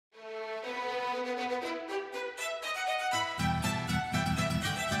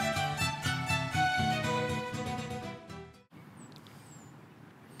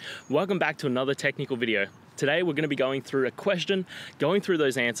Welcome back to another technical video. Today we're going to be going through a question, going through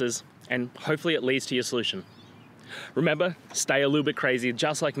those answers, and hopefully it leads to your solution. Remember, stay a little bit crazy,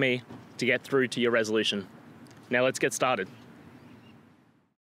 just like me, to get through to your resolution. Now let's get started.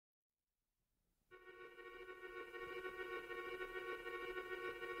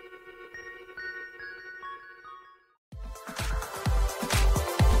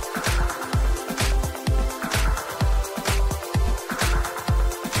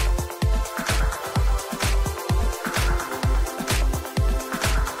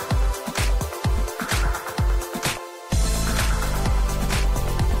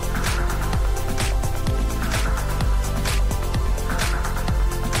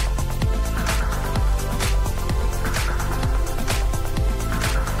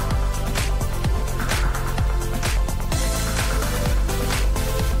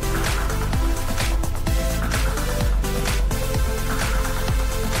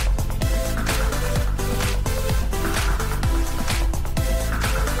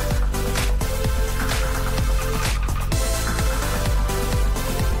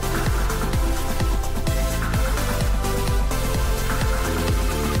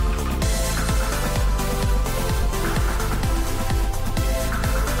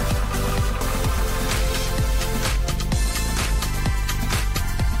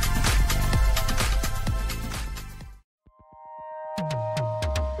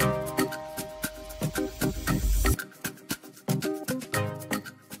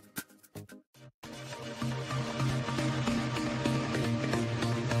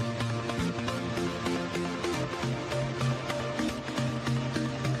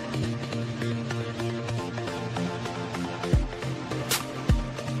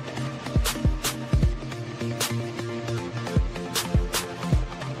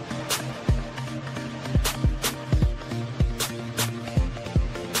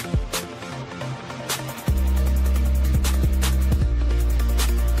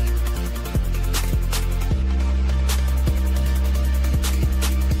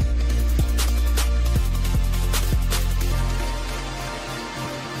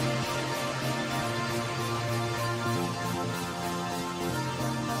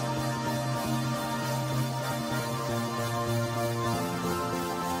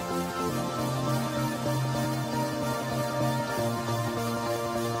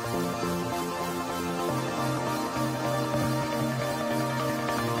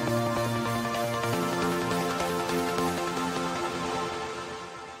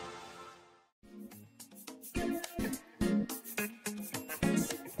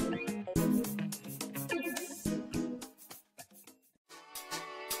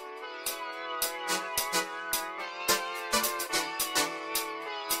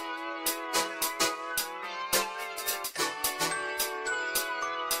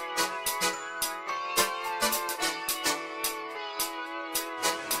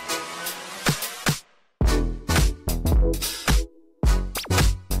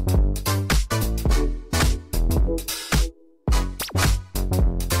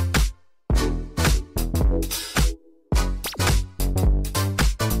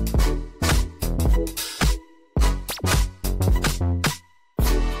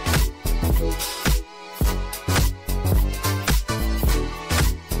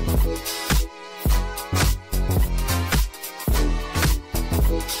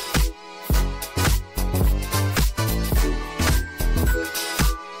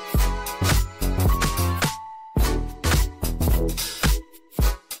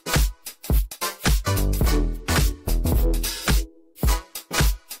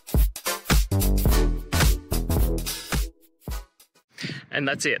 And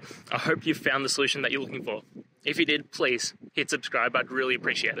that's it. I hope you found the solution that you're looking for. If you did, please hit subscribe. I'd really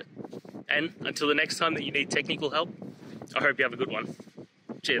appreciate it. And until the next time that you need technical help, I hope you have a good one.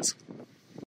 Cheers.